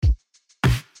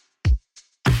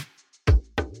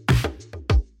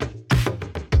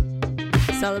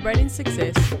celebrating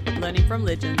success, learning from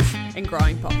legends, and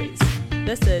growing poppies.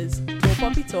 This is Tall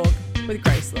Poppy Talk with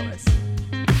Grace Lewis.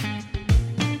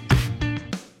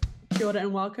 Kia ora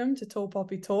and welcome to Tall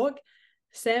Poppy Talk.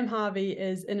 Sam Harvey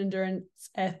is an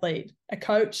endurance athlete, a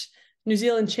coach, New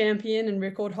Zealand champion and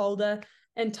record holder,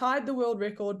 and tied the world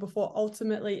record before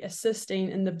ultimately assisting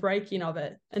in the breaking of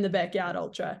it in the Backyard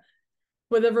Ultra.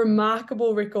 With a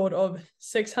remarkable record of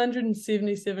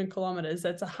 677 kilometers,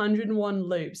 that's 101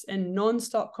 loops, and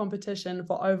non-stop competition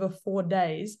for over 4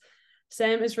 days,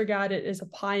 Sam is regarded as a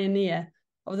pioneer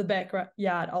of the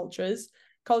Backyard Ultras,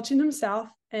 coaching himself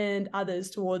and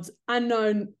others towards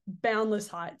unknown boundless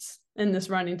heights in this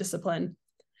running discipline.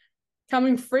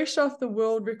 Coming fresh off the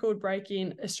world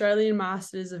record-breaking Australian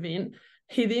Masters event,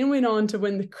 he then went on to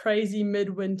win the Krayzie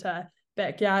midwinter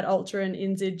Backyard Ultra in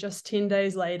NZ just 10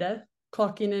 days later,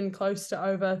 clocking in close to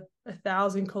over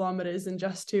 1,000 kilometers in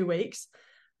just 2 weeks,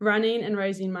 running and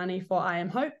raising money for I Am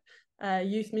Hope, a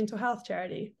youth mental health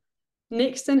charity.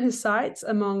 Next in his sights,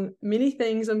 among many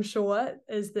things I'm sure,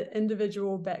 is the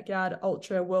individual Backyard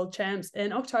Ultra World Champs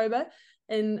in October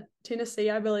in Tennessee,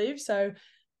 I believe. So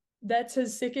that's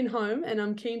his second home, and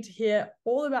I'm keen to hear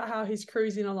all about how he's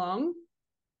cruising along.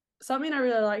 Something I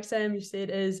really like, Sam, you said,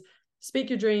 is speak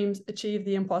your dreams, achieve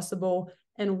the impossible,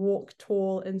 and walk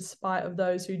tall in spite of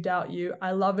those who doubt you.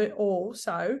 I love it all.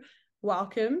 So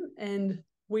welcome, and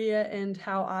where and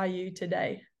how are you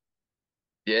today?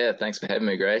 Yeah, thanks for having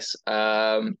me, Grace.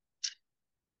 I'm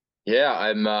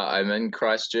in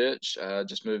Christchurch.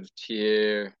 Just moved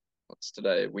here. What's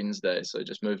today? Wednesday. So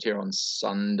just moved here on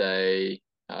Sunday.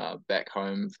 Back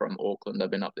home from Auckland.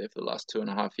 I've been up there for the last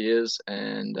 2.5 years,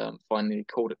 and finally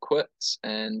called it quits.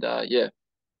 And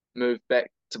moved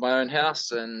back to my own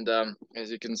house. And as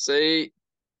you can see,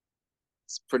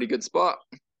 it's a pretty good spot.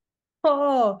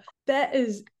 Oh, that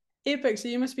is epic. So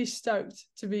you must be stoked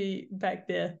to be back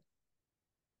there.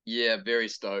 Yeah, very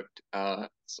stoked.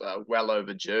 It's well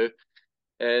overdue,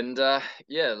 and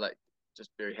just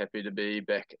very happy to be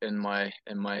back in my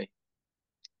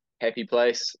happy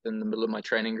place in the middle of my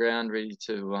training ground, ready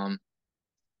to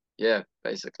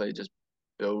basically just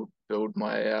build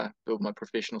my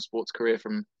professional sports career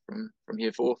from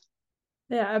here forth.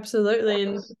 Yeah, absolutely.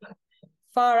 And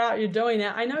far out you're doing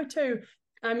it. I know too,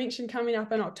 I mentioned coming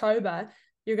up in October,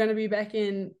 you're going to be back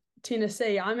in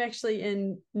Tennessee. I'm actually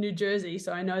in New Jersey,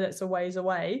 so I know that's a ways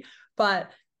away,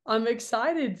 but I'm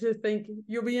excited to think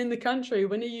you'll be in the country.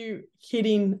 When are you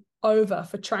heading over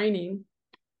for training?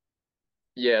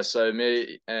 Yeah, so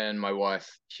me and my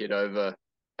wife head over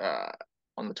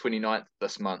on the 29th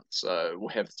this month. So we'll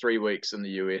have 3 weeks in the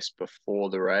US before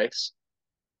the race.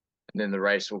 And then the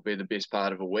race will be the best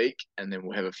part of a week, and then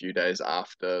we'll have a few days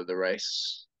after the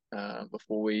race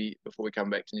before we come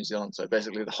back to New Zealand. So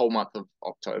basically the whole month of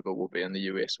October will be in the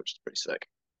US, which is pretty sick.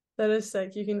 That is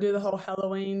sick. You can do the whole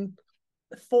Halloween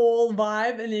fall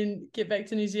vibe and then get back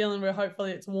to New Zealand where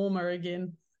hopefully it's warmer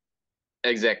again.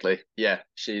 Exactly. Yeah.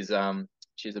 She's a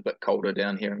bit colder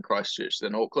down here in Christchurch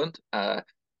than Auckland.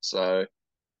 So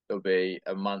there'll be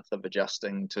a month of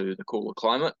adjusting to the cooler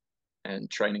climate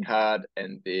and training hard,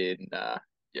 and then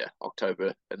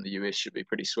October in the US should be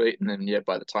pretty sweet. And then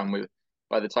by the time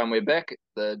we're back,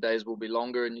 the days will be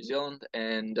longer in New Zealand,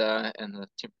 and the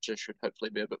temperature should hopefully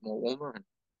be a bit more warmer. And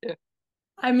yeah,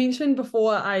 I mentioned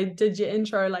before I did your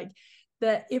intro, like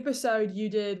the episode you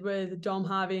did with Dom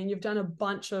Harvey, and you've done a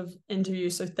bunch of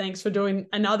interviews, so thanks for doing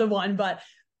another one. But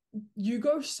you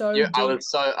go so yeah, deep. I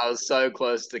was so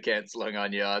close to canceling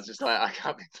on you. I was just like, I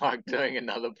can't be fucked doing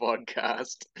another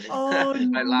podcast. Oh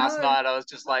Like last no. night, I was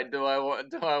just like, do I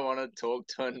want to talk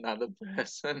to another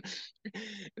person?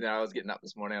 And I was getting up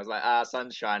this morning. I was like,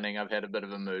 sun's shining. I've had a bit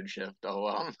of a mood shift.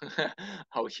 I'll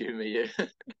humor you.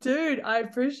 Dude, I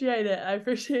appreciate it. I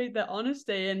appreciate the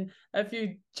honesty. And if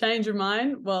you change your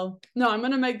mind, well, no, I'm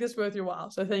going to make this worth your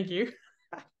while. So thank you.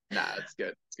 Nah, it's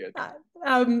good. It's good.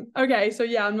 Okay, so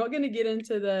yeah, I'm not going to get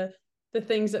into the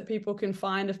things that people can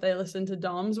find if they listen to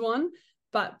Dom's one,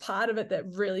 but part of it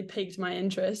that really piqued my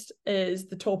interest is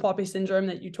the tall poppy syndrome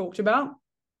that you talked about.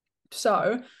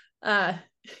 So,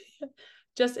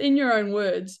 just in your own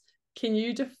words, can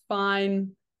you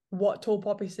define what tall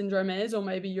poppy syndrome is, or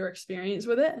maybe your experience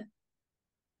with it?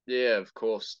 Yeah, of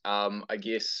course. I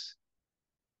guess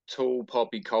tall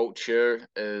poppy culture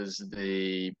is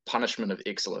the punishment of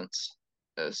excellence.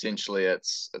 Essentially,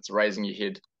 it's raising your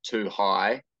head too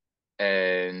high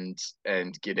and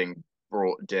getting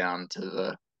brought down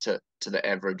to the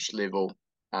average level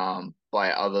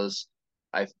by others.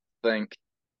 I think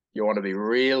you want to be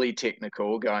really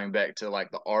technical, going back to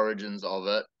like the origins of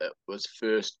it. It was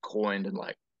first coined in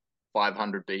like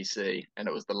 500 BC, and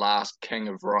it was the last king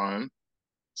of Rome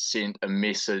sent a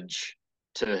message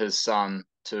to his son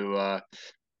to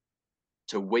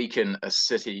weaken a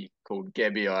city called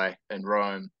Gabii in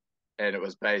Rome. And it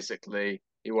was basically,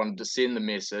 he wanted to send the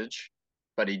message,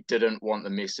 but he didn't want the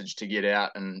message to get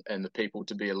out and the people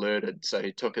to be alerted. So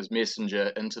he took his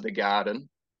messenger into the garden,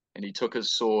 and he took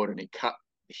his sword and he cut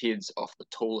the heads off the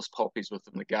tallest poppies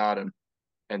within the garden.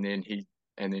 And then he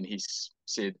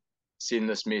said, send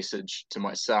this message to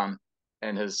my son.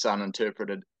 And his son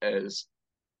interpreted as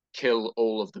kill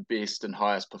all of the best and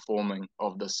highest performing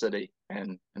of the city.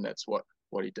 And that's what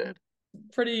he did.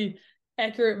 Pretty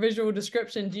accurate visual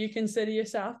description. Do you consider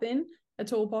yourself then a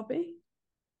tall poppy?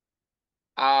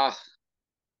 I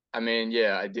mean,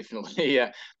 yeah, I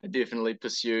definitely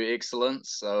pursue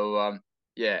excellence. So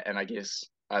yeah, and I guess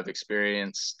I've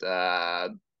experienced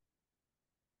that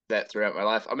throughout my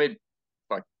life. I mean,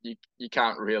 like you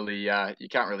can't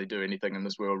really do anything in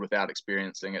this world without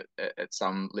experiencing it at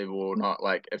some level or not.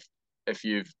 Like if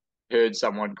you've heard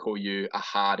someone call you a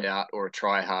hard out or a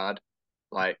try hard,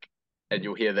 like, and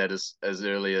you'll hear that as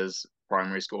early as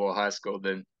primary school or high school,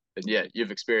 then yeah,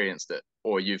 you've experienced it,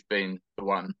 or you've been the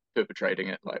one perpetrating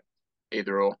it, like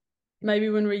either or. Maybe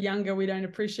when we're younger, we don't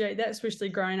appreciate that, especially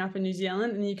growing up in New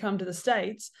Zealand. And you come to the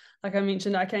States, like I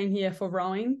mentioned, I came here for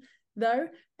rowing though.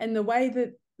 And the way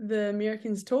that the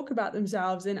Americans talk about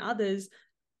themselves and others,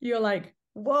 you're like,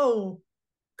 whoa,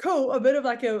 cool. A bit of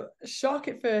like a shock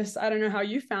at first. I don't know how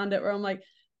you found it, where I'm like,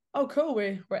 oh, cool,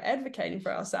 we're advocating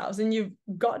for ourselves. And you've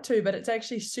got to, but it's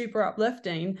actually super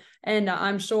uplifting. And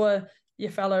I'm sure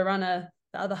your fellow runner,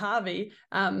 the other Harvey,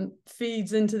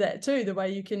 feeds into that too, the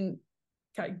way you can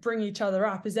like bring each other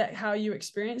up. Is that how you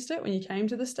experienced it when you came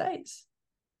to the States?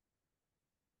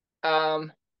 I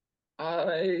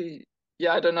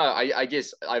don't know. I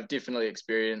guess I've definitely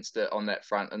experienced it on that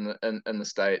front in the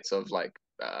States of like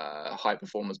high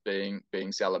performers being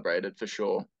celebrated for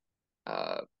sure.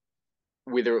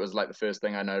 Whether it was like the first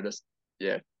thing I noticed,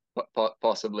 yeah,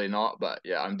 possibly not. But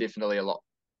yeah, I'm definitely a lot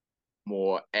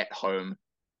more at home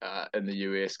in the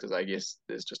US, because I guess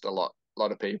there's just a lot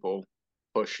of people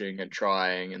pushing and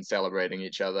trying and celebrating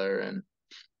each other. And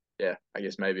yeah, I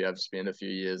guess maybe I've spent a few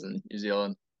years in New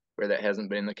Zealand where that hasn't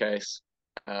been the case.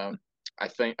 I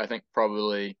think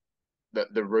probably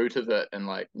the root of it in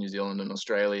like New Zealand and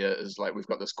Australia is like we've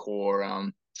got this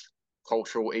core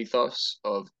cultural ethos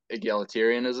of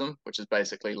egalitarianism, which is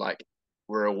basically like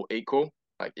we're all equal,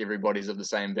 like everybody's of the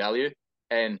same value.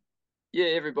 And yeah,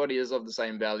 everybody is of the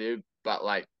same value, but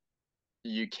like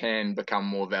you can become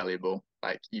more valuable,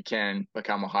 like you can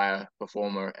become a higher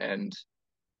performer. And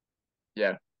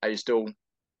yeah, are you still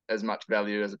as much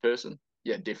value as a person?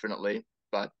 Yeah, definitely.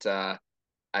 But are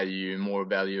you more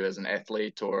value as an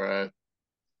athlete or a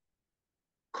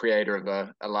creator of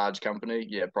a large company?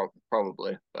 Yeah,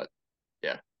 probably. But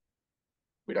yeah,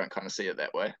 we don't kind of see it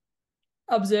that way.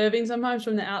 Observing sometimes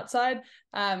from the outside,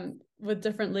 with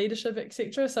different leadership,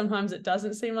 etc. Sometimes it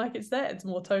doesn't seem like it's that. It's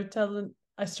more total.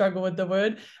 I struggle with the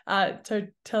word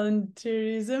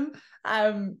totalitarianism.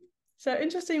 So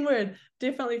interesting word,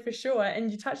 definitely for sure.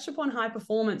 And you touched upon high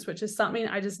performance, which is something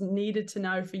I just needed to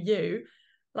know for you.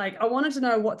 Like I wanted to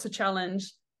know what's a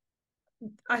challenge.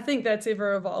 I think that's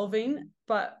ever evolving,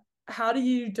 but how do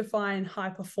you define high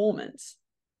performance?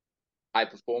 High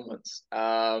performance.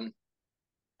 I'm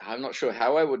not sure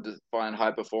how I would define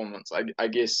high performance. I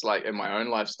guess like in my own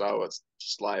lifestyle, it's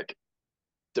just like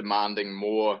demanding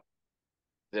more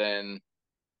than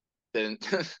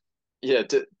yeah,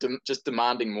 just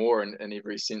demanding more in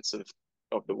every sense of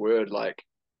the word. Like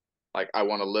I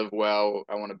want to live well,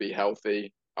 I want to be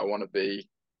healthy, I want to be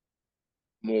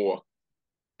more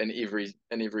in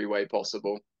every way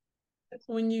possible.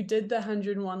 When you did the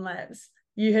 101 laps,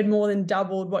 you had more than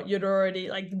doubled what you'd already,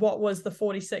 like what was the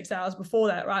 46 hours before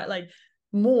that, right? Like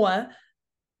more.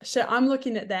 So I'm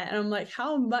looking at that and I'm like,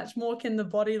 how much more can the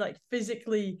body like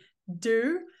physically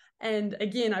do? And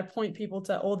again, I point people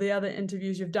to all the other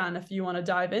interviews you've done if you want to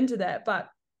dive into that. But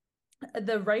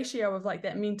the ratio of like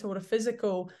that mental to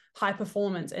physical high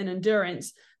performance and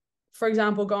endurance, for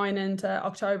example, going into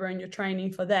October and you're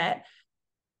training for that,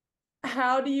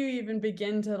 how do you even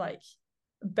begin to like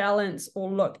balance or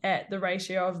look at the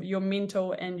ratio of your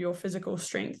mental and your physical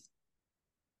strength?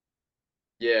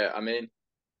 Yeah, I mean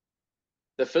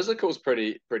the physical is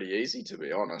pretty easy, to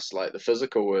be honest. Like the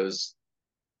physical is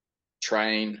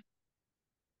train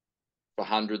for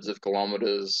hundreds of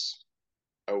kilometers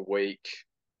a week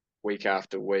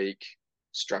after week,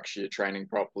 structure your training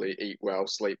properly, eat well,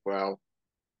 sleep well,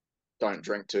 don't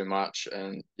drink too much,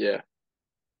 and yeah,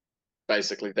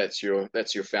 basically that's your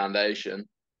foundation.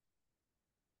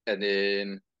 And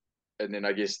then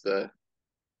I guess the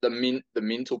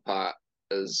mental part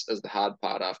is the hard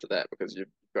part after that, because you've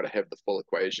got to have the full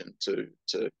equation to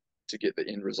get the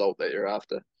end result that you're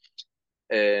after.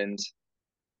 And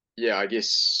yeah, I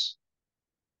guess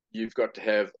you've got to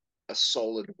have a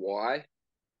solid why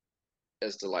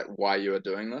as to like why you are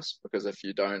doing this, because if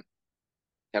you don't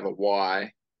have a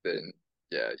why, then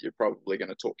yeah, you're probably going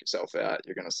to talk yourself out.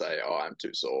 You're going to say, oh, I'm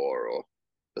too sore, or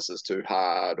this is too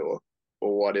hard, or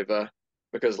whatever.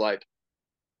 Because like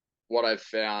what I've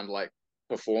found, like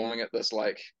performing at this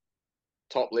like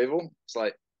top level, it's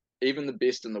like even the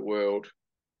best in the world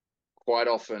quite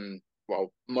often,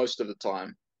 well, most of the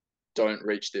time, don't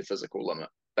reach their physical limit.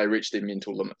 They reach their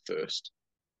mental limit first.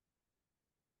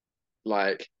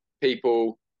 Like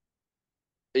people,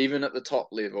 even at the top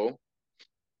level,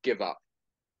 give up.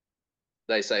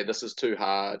 They say this is too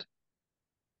hard.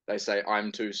 They say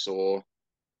I'm too sore,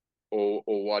 or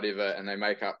whatever, and they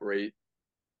make up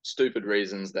stupid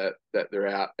reasons that they're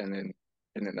out, and then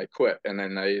they quit, and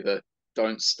then they either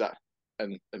don't start.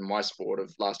 In my sport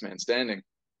of last man standing,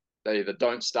 they either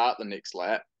don't start the next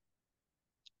lap,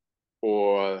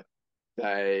 or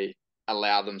they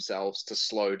allow themselves to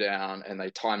slow down and they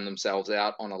time themselves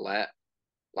out on a lap.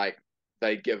 Like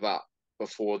they give up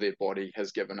before their body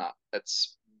has given up.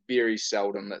 It's very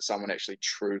seldom that someone actually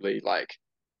truly like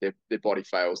their body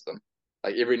fails them.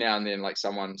 Like every now and then, like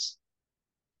someone's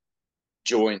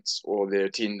joints or their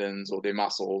tendons or their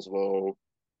muscles will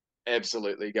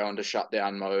absolutely go into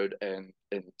shutdown mode, and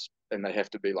they have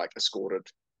to be like escorted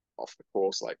off the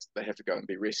course. Like they have to go and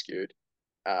be rescued.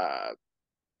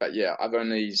 But yeah, I've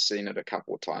only seen it a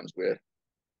couple of times where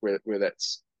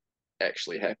that's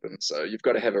actually happened. So you've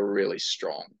got to have a really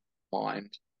strong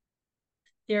mind.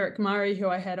 Eric Murray, who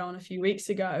I had on a few weeks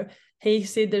ago, he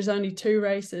said there's only 2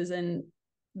 races in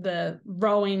the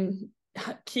rowing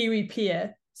Kiwi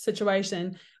pair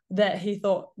situation that he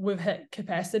thought we've hit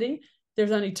capacity.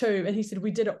 There's only 2, and he said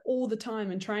we did it all the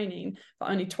time in training, but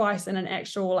only twice in an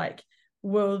actual like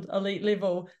world elite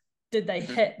level did they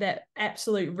hit that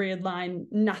absolute red line,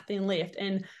 nothing left.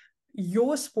 And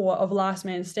your sport of last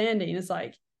man standing is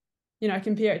like, you know,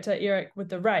 compare it to Eric with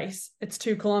the race, it's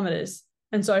 2 kilometers.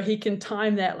 And so he can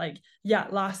time that like, yeah,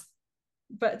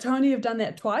 but to only have done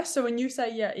that twice. So when you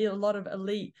say, yeah, a lot of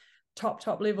elite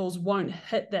top levels won't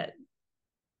hit that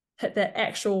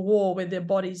actual wall where their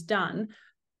body's done,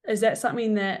 is that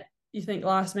something that you think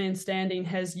last man standing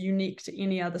has unique to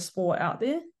any other sport out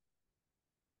there?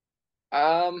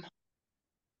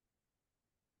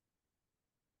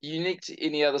 Unique to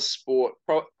any other sport,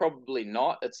 probably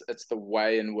not. It's the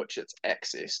way in which it's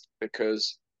accessed,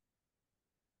 because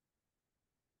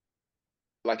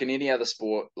like in any other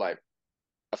sport, like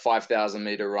a 5,000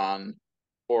 meter run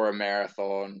or a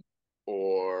marathon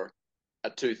or a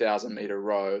 2,000 meter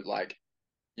row, like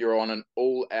you're on an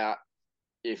all out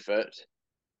effort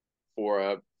for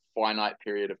a finite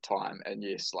period of time. And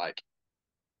yes, like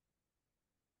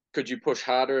could you push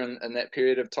harder in that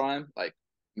period of time? Like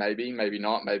maybe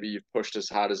not. Maybe you've pushed as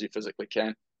hard as you physically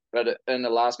can. But in the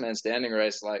last man standing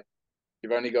race, like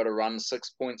you've only got to run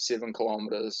 6.7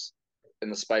 kilometers in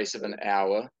the space of an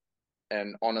hour.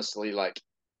 And honestly, like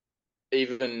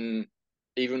even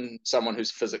someone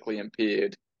who's physically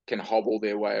impaired can hobble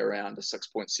their way around a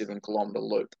 6.7 kilometer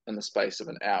loop in the space of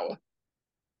an hour.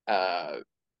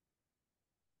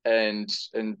 And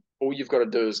all you've got to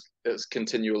do is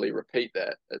continually repeat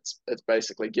that. It's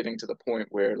basically getting to the point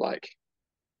where like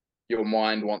your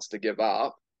mind wants to give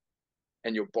up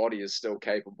and your body is still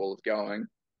capable of going,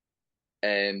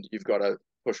 and you've got to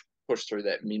push through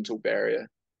that mental barrier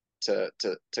to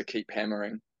keep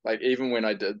hammering. Like even when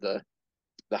I did the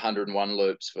 101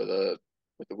 loops with the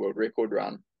world record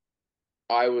run,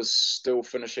 I was still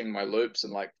finishing my loops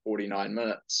in like 49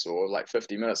 minutes or like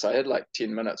 50 minutes. I had like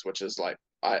 10 minutes, which is like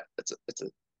it's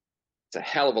a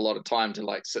hell of a lot of time to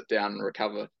like sit down and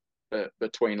recover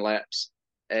between laps.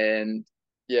 And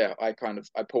yeah, I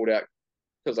pulled out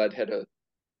because I'd had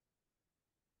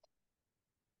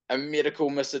a medical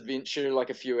misadventure like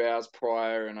a few hours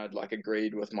prior, and I'd like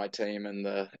agreed with my team and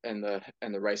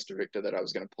the race director that I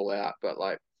was going to pull out. But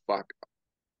like, fuck,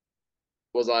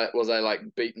 was I like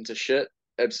beaten to shit?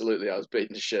 Absolutely, I was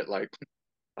beaten to shit. Like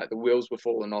the wheels were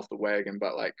falling off the wagon.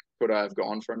 But like, could I have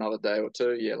gone for another day or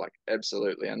two? Yeah, like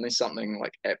absolutely. Unless something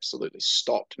like absolutely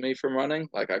stopped me from running,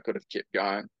 like I could have kept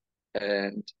going.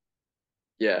 And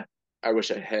yeah, I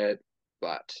wish I had,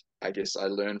 but I guess I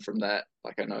learned from that.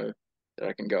 Like I know that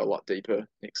I can go a lot deeper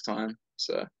next time.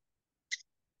 So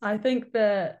I think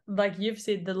that, like you've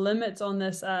said, the limits on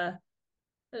this are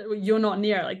you're not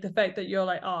near it. Like the fact that you're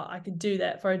like, oh, I could do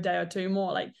that for a day or 2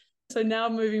 more. Like, so now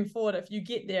moving forward, if you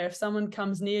get there, if someone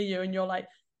comes near you and you're like,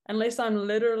 unless I'm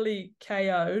literally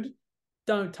KO'd,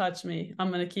 don't touch me.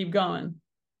 I'm gonna keep going.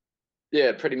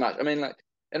 Yeah, pretty much. I mean, like,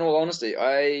 in all honesty,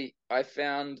 I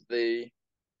found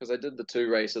because I did the two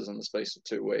races in the space of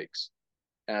 2 weeks,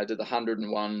 and I did the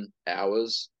 101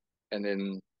 hours, and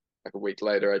then like a week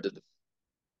later I did the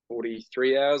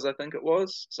 43 hours, I think it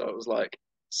was. So it was like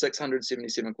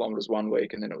 677 kilometers one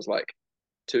week, and then it was like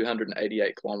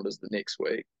 288 kilometers the next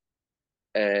week.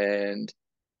 And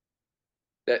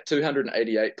that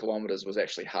 288 kilometers was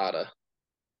actually harder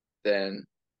than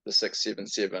the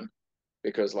 677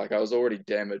 because like I was already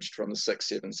damaged from the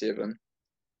 677,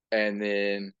 and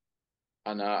then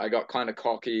I know I got kind of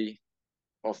cocky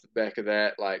off the back of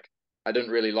that. Like I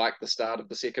didn't really like the start of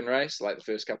the second race. Like the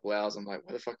first couple hours, I'm like,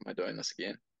 why the fuck am I doing this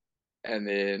again? And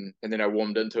then I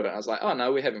warmed into it. I was like, oh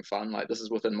no, we're having fun. Like this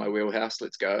is within my wheelhouse.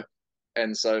 Let's go.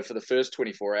 And so for the first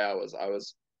 24 hours, I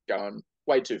was going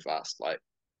way too fast. Like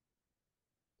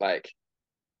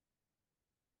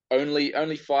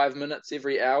only 5 minutes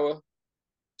every hour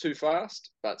too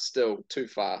fast, but still too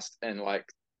fast. And like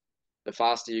the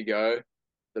faster you go,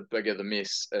 the bigger the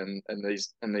mess in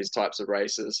these types of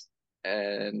races.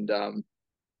 And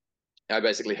I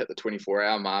basically hit the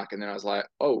 24-hour mark, and then I was like,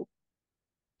 oh,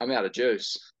 I'm out of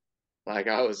juice. Like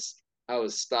I was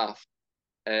stuffed,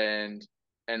 and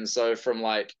so from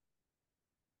like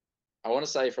I want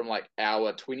to say from like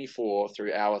hour 24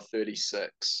 through hour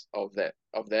 36 of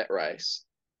that race,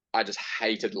 I just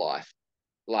hated life.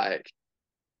 Like,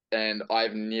 and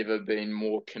I've never been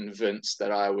more convinced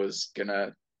that I was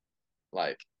gonna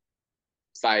like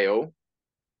fail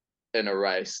in a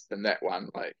race than that one.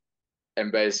 Like,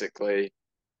 and basically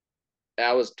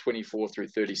hours 24 through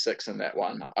 36 in that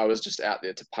one, I was just out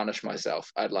there to punish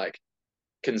myself. I'd like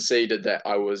conceded that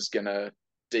I was gonna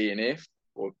DNF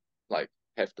or like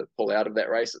have to pull out of that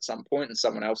race at some point and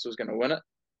someone else was gonna win it.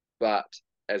 But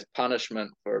as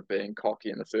punishment for being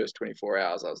cocky in the first 24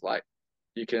 hours, I was like,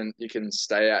 you can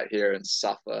stay out here and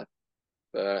suffer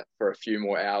for a few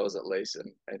more hours at least,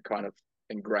 and kind of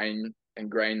ingrain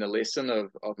the lesson of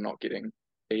not getting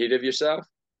ahead of yourself.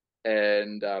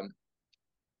 And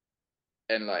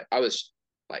like I was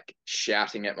like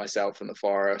shouting at myself in the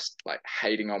forest, like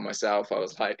hating on myself. I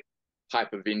was like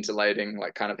hyperventilating,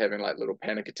 like kind of having like little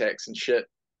panic attacks and shit.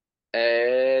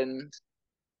 And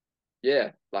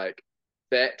yeah, like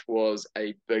that was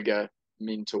a bigger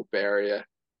mental barrier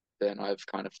than I've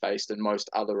kind of faced in most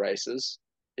other races,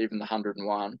 even the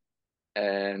 101.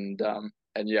 And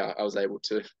yeah, I was able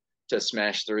to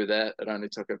smash through that. It only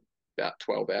took about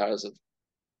 12 hours of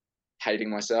hating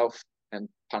myself and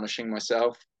punishing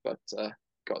myself, but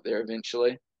got there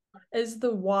eventually. Is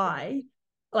the why,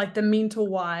 like the mental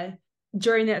why,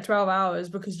 during that 12 hours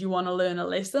because you want to learn a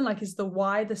lesson? Like, is the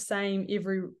why the same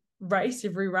every race,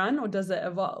 every run, or does it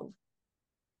evolve?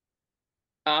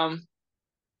 Um,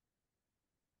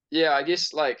 yeah, I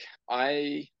guess like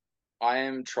I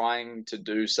am trying to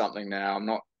do something now.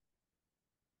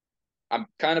 I'm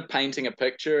kind of painting a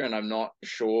picture and I'm not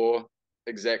sure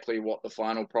exactly what the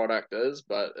final product is,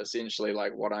 but essentially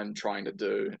like what I'm trying to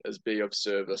do is be of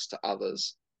service to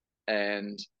others.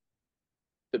 And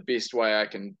the best way I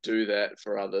can do that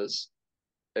for others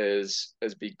is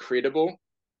be credible.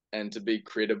 And to be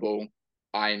credible,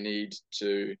 I need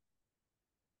to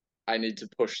I need to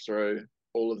push through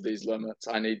all of these limits.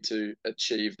 I need to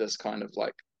achieve this kind of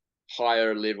like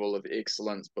higher level of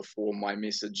excellence before my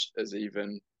message is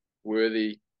even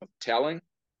worthy of telling.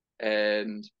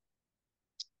 And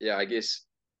yeah, I guess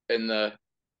in the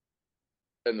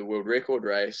world record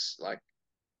race, like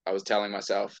I was telling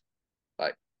myself,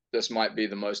 like this might be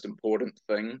the most important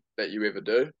thing that you ever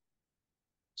do.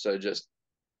 So just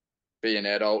be an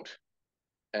adult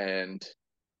and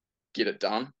get it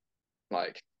done.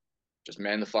 Like just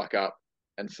man the fuck up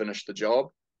and finish the job.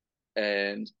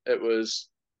 And it was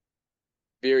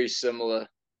very similar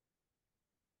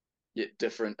yet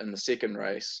different in the second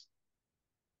race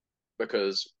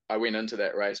because I went into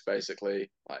that race basically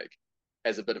like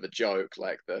as a bit of a joke.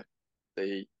 Like the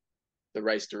the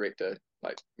race director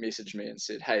like messaged me and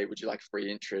said, "Hey, would you like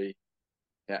free entry?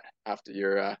 Yeah, after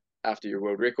your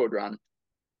world record run,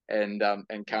 and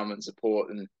come and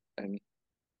support and I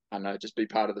don't know, just be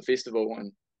part of the festival."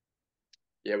 And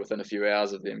yeah, within a few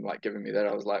hours of them like giving me that,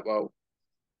 I was like, well,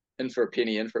 in for a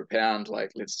penny, in for a pound.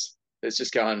 Like let's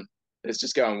just go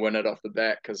and win it off the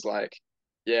bat because like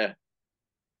yeah,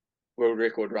 world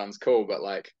record run's cool, but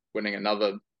like winning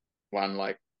another one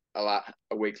like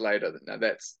a week later, now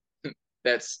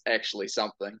that's actually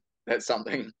something. That's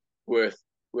something worth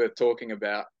talking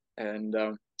about. And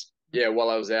yeah, while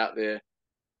I was out there,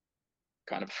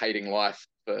 kind of hating life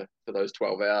for those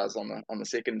 12 hours on the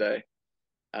second day,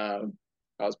 I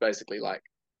was basically like,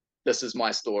 this is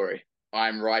my story.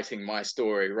 I'm writing my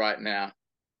story right now.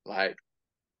 Like,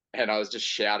 and I was just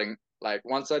shouting, like,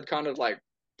 once I'd kind of like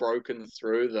broken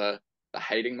through the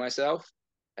hating myself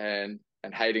and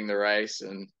hating the race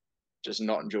and just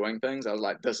not enjoying things, I was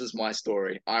like, this is my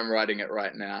story. I'm writing it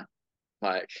right now.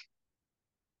 Like,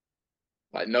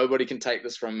 nobody can take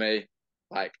this from me.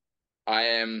 Like, I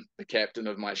am the captain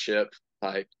of my ship.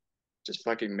 Like, just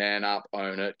fucking man up,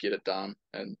 own it, get it done.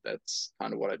 And that's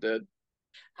kind of what I did.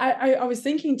 I was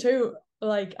thinking too,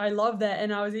 like I love that.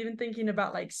 And I was even thinking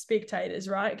about like spectators,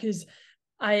 right? Because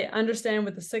I understand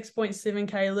with the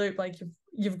 6.7K loop, like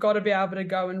you've got to be able to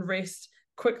go and rest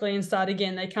quickly and start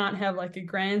again. They can't have like a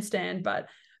grandstand, but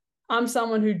I'm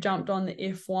someone who jumped on the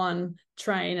F1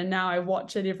 train and now I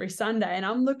watch it every Sunday. And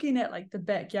I'm looking at like the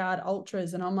backyard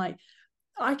ultras and I'm like,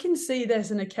 I can see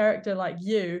this in a character like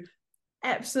you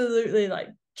absolutely like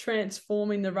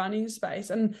transforming the running space.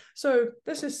 And so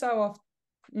this is so off,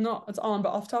 not it's on, but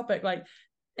off topic. Like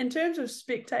in terms of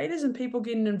spectators and people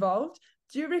getting involved,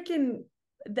 do you reckon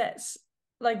that's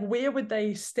like where would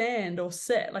they stand or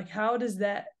sit? Like how does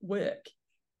that work?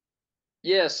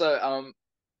 Yeah, so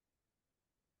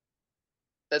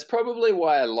that's probably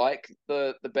why I like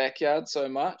the backyard so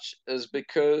much, is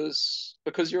because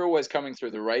you're always coming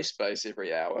through the race space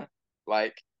every hour.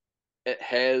 Like, it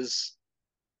has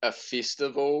a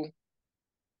festival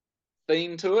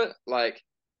theme to it. Like,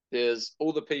 there's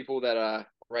all the people that are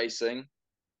racing,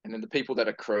 and then the people that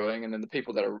are crewing, and then the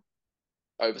people that are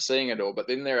overseeing it all. But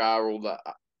then there are all the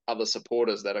other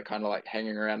supporters that are kind of like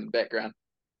hanging around in the background.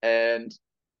 And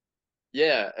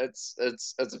yeah, it's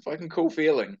a fucking cool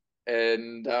feeling.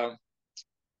 And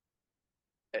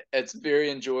it's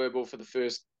very enjoyable for the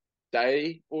first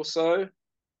day or so,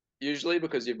 usually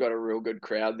because you've got a real good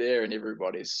crowd there and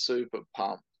everybody's super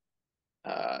pumped.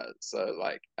 So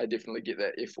like I definitely get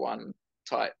that F1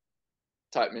 type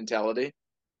mentality.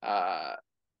 Uh,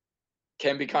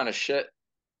 can be kind of shit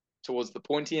towards the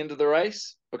pointy end of the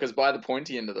race, because by the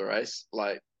pointy end of the race,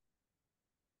 like,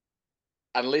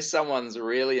 unless someone's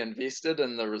really invested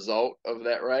in the result of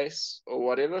that race or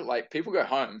whatever, like, people go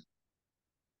home.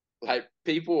 Like,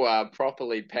 people are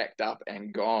properly packed up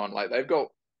and gone. Like, they've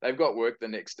got work the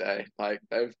next day. Like,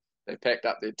 they've packed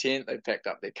up their tent, they've packed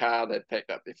up their car, they've packed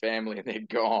up their family, and they're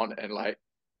gone. And like,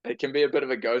 it can be a bit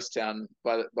of a ghost town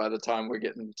by the time we're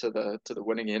getting to the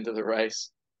winning end of the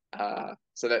race.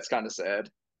 So that's kind of sad.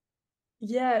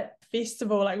 Yeah,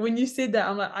 festival. Like when you said that,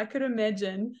 I'm like, I could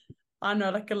imagine, I don't know,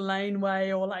 like a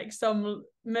laneway or like some,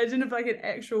 imagine if like an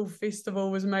actual festival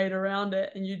was made around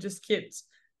it and you just kept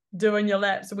doing your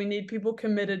laps. We need people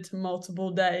committed to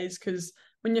multiple days because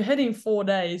when you're hitting 4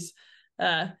 days,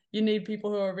 you need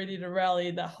people who are ready to rally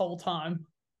the whole time.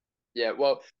 Yeah,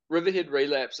 well, Riverhead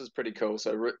Relapse is pretty cool.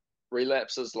 So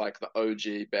Relapse is like the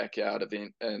OG backyard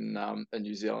event in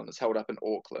New Zealand. It's held up in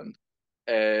Auckland,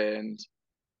 and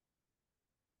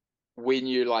when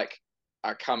you like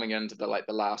are coming into the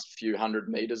last few hundred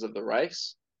meters of the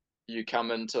race, you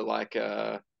come into like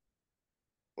a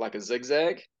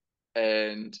zigzag,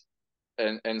 and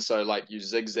and so like you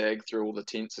zigzag through all the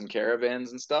tents and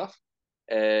caravans and stuff,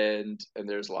 and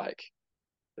there's like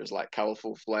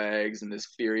colorful flags and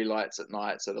there's fairy lights at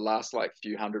night. So the last like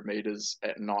few hundred meters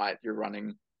at night, you're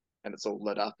running, and it's all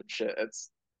lit up and shit.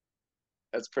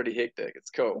 It's pretty hectic.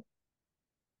 It's cool.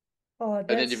 Oh, And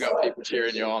then you've that's got people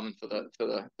cheering you on for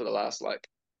the last like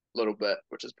little bit,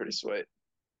 which is pretty sweet.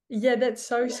 Yeah, that's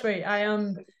so sweet. I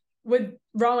with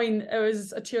rowing, it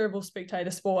was a terrible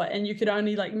spectator sport, and you could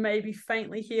only like maybe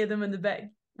faintly hear them in the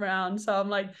background. So I'm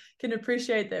like, can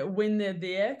appreciate that when they're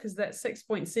there, because that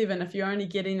 6.7, if you're only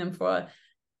getting them for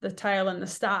the tail and the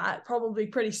start, probably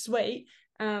pretty sweet.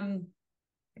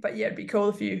 But yeah, it'd be cool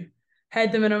if you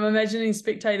had them, and I'm imagining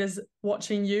spectators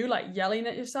watching you like yelling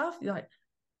at yourself. You're like,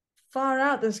 far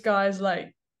out, this guy's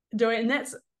like doing, and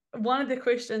that's one of the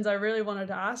questions I really wanted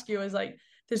to ask you is like,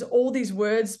 there's all these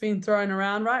words being thrown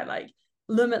around, right? Like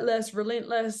limitless,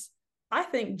 relentless, I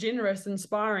think generous,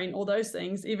 inspiring, all those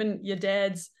things. Even your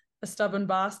dad's a stubborn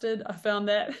bastard. I found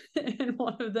that in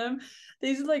one of them.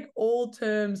 These are like all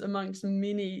terms amongst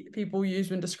many people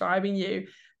use when describing you.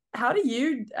 How do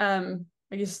you, I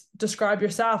guess, describe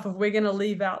yourself if we're going to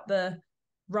leave out the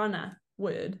runner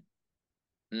word?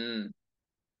 Mm.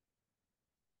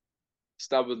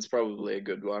 Stubborn's probably a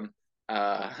good one.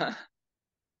 Uh,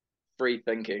 free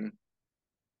thinking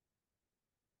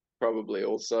probably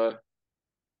also.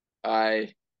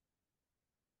 I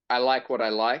I like what I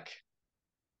like.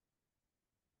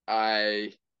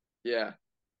 I yeah.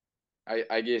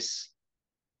 I guess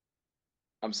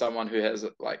I'm someone who has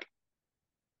like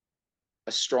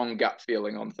a strong gut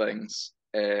feeling on things,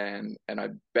 and I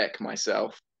back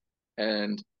myself.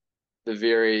 And the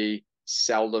very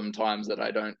seldom times that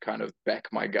I don't kind of back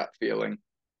my gut feeling,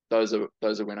 those are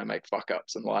when I make fuck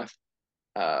ups in life.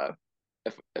 Uh,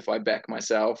 if I back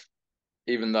myself,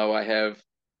 even though I have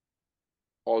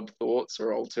odd thoughts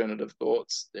or alternative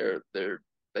thoughts,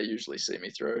 they usually see me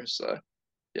through. So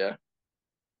yeah,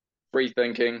 free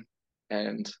thinking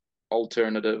and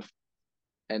alternative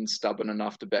and stubborn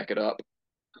enough to back it up.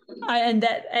 And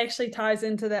that actually ties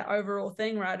into that overall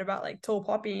thing, right? About like tall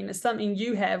poppy, and it's something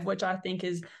you have, which I think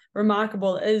is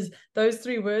remarkable, is those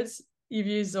three words you've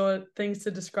used or things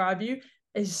to describe you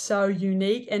is so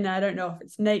unique. And I don't know if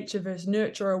it's nature versus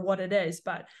nurture or what it is,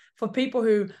 but for people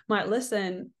who might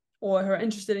listen or who are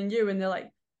interested in you and they're like,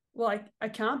 well, I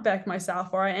can't back myself,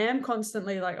 or I am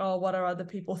constantly like, oh, what do other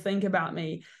people think about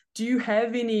me? Do you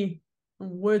have any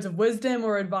words of wisdom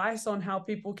or advice on how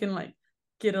people can like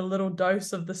get a little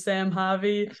dose of the Sam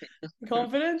Harvey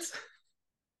confidence?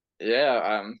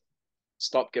 Yeah,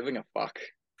 stop giving a fuck.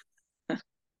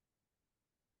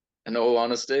 In all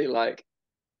honesty, like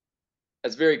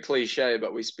it's very cliche,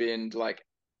 but we spend like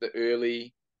the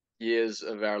early years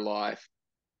of our life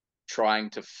trying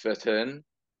to fit in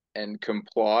and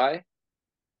comply,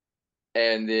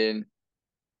 and then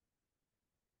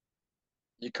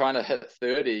you kind of hit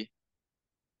 30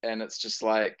 and it's just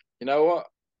like, you know what?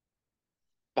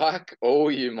 Fuck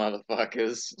all you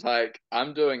motherfuckers. Like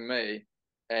I'm doing me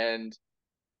and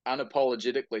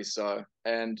unapologetically so.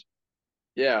 And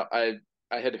yeah, I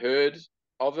had heard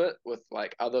of it with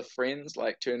like other friends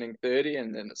like turning 30,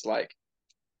 and then it's like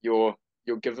your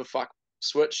give a fuck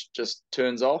switch just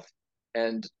turns off.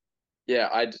 And yeah,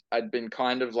 I'd been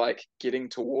kind of like getting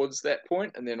towards that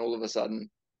point, and then all of a sudden,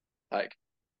 like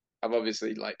I've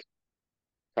obviously like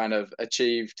kind of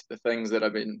achieved the things that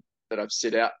I've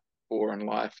set out for in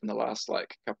life in the last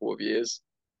like couple of years.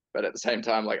 But at the same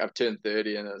time, like I've turned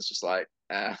 30 and it's just like,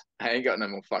 I ain't got no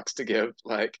more fucks to give.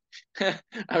 Like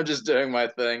I'm just doing my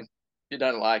thing. If you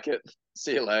don't like it,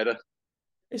 see you later.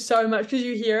 So much because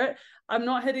you hear it. I'm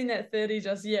not hitting that 30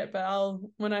 just yet, but I'll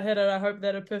when I hit it, I hope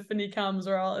that epiphany comes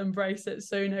or I'll embrace it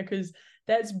sooner because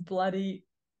that's bloody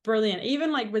brilliant.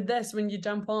 Even like with this, when you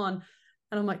jump on,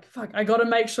 and I'm like, fuck, I gotta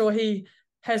make sure he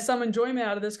has some enjoyment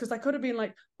out of this because I could have been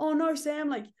like, oh no, Sam,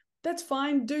 like that's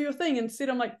fine, do your thing. Instead,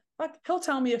 I'm like, fuck, he'll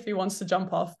tell me if he wants to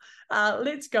jump off.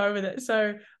 Let's go with it.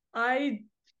 So I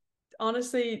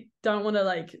honestly don't want to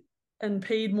like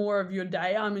impede more of your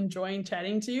day. I'm enjoying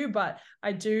chatting to you, but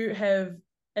I do have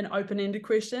an open-ended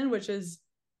question, which is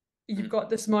you've got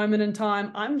this moment in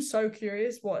time. I'm so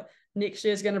curious what next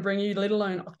year is going to bring you, let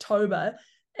alone October.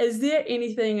 Is there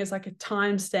anything as like a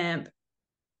timestamp,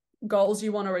 goals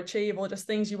you want to achieve, or just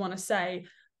things you want to say,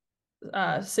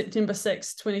 September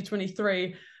 6th,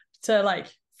 2023, to like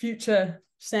future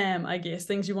Sam, I guess,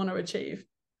 things you want to achieve?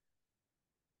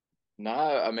 No,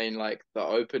 I mean like the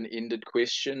open-ended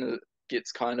question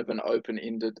gets kind of an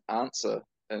open-ended answer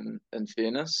in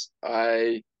fairness.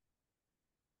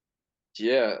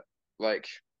 Yeah, like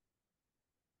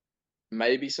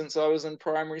maybe since I was in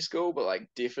primary school, but like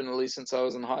definitely since I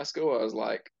was in high school, I was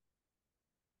like,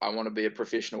 I want to be a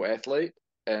professional athlete.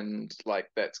 And like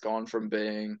that's gone from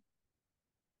being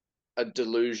a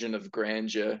delusion of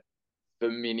grandeur for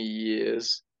many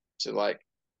years to like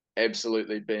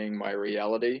absolutely being my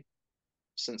reality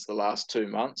since the last 2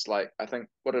 months. Like I think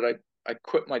what did I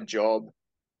quit my job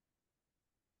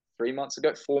 3 months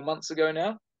ago, 4 months ago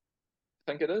now.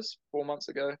 I think it is 4 months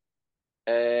ago.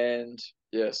 And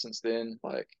yeah, since then,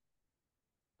 like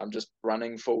I'm just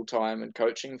running full time and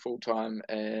coaching full time.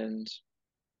 And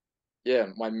yeah,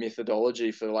 my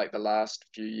methodology for like the last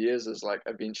few years is like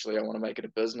eventually I want to make it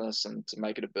a business. And to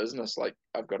make it a business, like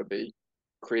I've got to be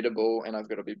credible and I've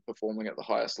got to be performing at the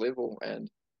highest level. And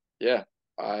yeah,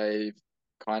 I've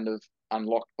kind of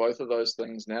unlocked both of those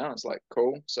things now. It's like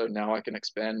cool. So now I can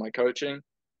expand my coaching.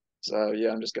 So yeah,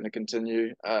 I'm just going to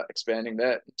continue expanding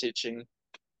that, teaching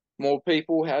more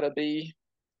people how to be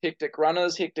hectic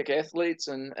runners, hectic athletes,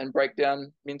 and break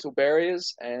down mental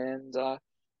barriers. And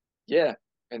yeah,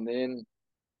 and then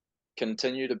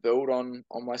continue to build on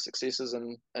my successes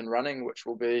in running, which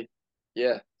will be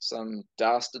yeah some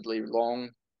dastardly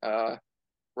long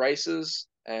races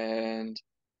and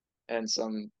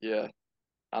some yeah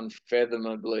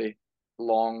unfathomably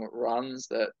long runs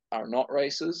that are not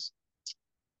races.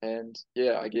 And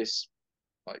yeah, I guess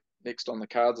like next on the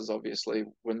cards is obviously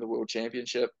win the world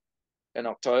championship in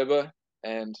October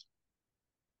and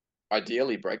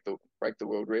ideally break the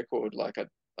world record. Like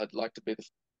I'd like to be the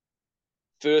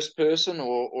first person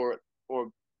or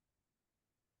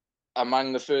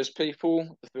among the first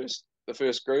people, the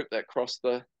first group that crossed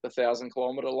the 1,000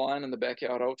 kilometer line in the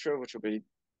backyard ultra, which will be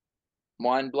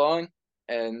mind blowing.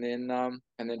 and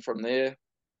then from there,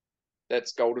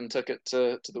 that's golden ticket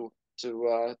to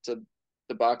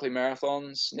the Barkley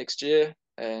marathons next year.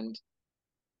 And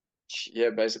yeah,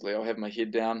 basically I'll have my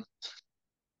head down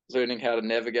learning how to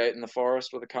navigate in the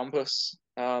forest with a compass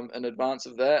in advance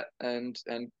of that, and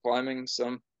climbing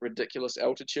some ridiculous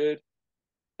altitude.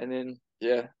 And then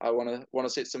yeah, I want to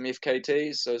set some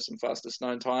FKTs, so some fastest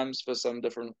known times for some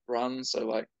different runs, so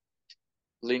like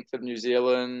length of New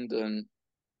Zealand and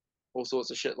all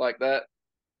sorts of shit like that.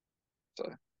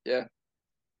 So yeah,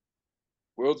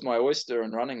 world's my oyster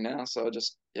in running now. So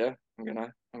just yeah, I'm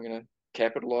gonna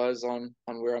capitalize on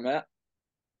where I'm at.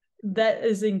 That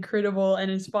is incredible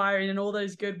and inspiring and all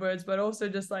those good words, but also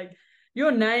just like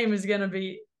your name is going to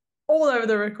be all over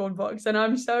the record books. And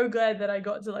I'm so glad that I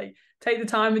got to like take the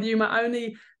time with you. My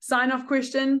only sign off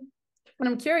question, and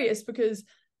I'm curious because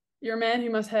you're a man who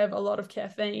must have a lot of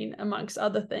caffeine amongst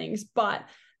other things, but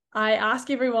I ask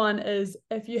everyone is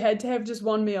if you had to have just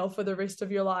one meal for the rest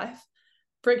of your life,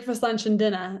 breakfast, lunch, and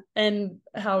dinner, and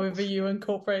however you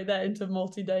incorporate that into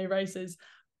multi-day races,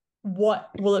 what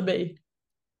will it be?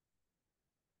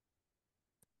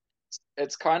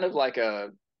 It's kind of like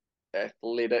a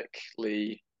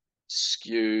athletically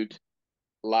skewed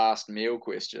last meal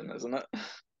question, isn't it?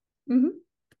 Mm-hmm.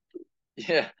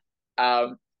 Yeah.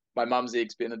 My mum's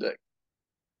eggs Benedict.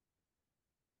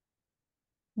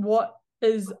 What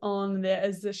is on there?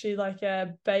 Is she like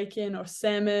a bacon or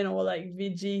salmon or like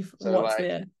veggie? So What's like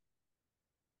there?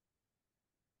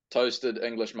 toasted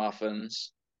English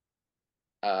muffins,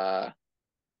 uh,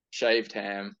 shaved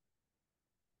ham,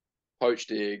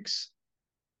 poached eggs,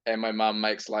 and my mum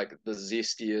makes like the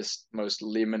zestiest, most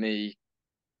lemony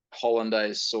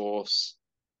hollandaise sauce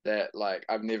that like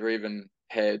I've never even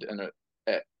had in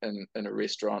a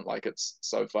restaurant. Like it's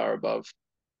so far above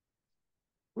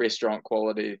restaurant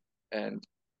quality, and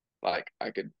like I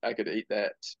could eat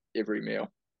that every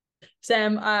meal.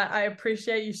 Sam, I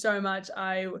appreciate you so much.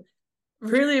 I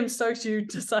really am stoked you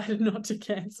decided not to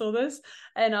cancel this,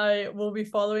 and I will be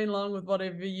following along with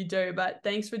whatever you do. But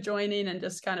thanks for joining and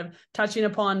just kind of touching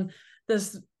upon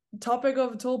this topic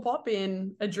of tall poppy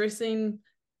and addressing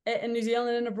it in New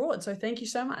Zealand and abroad. So thank you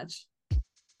so much.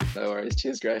 No worries.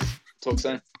 Cheers, Grace. Talk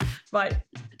soon. Bye.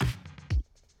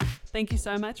 Thank you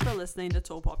so much for listening to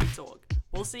Tall Poppy Talk.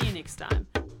 We'll see you next time.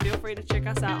 Feel free to check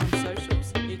us out on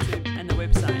socials, YouTube, and the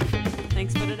website.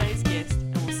 Thanks for today's guest,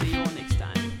 and we'll see you all next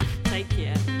time. Take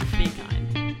care. Be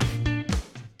kind.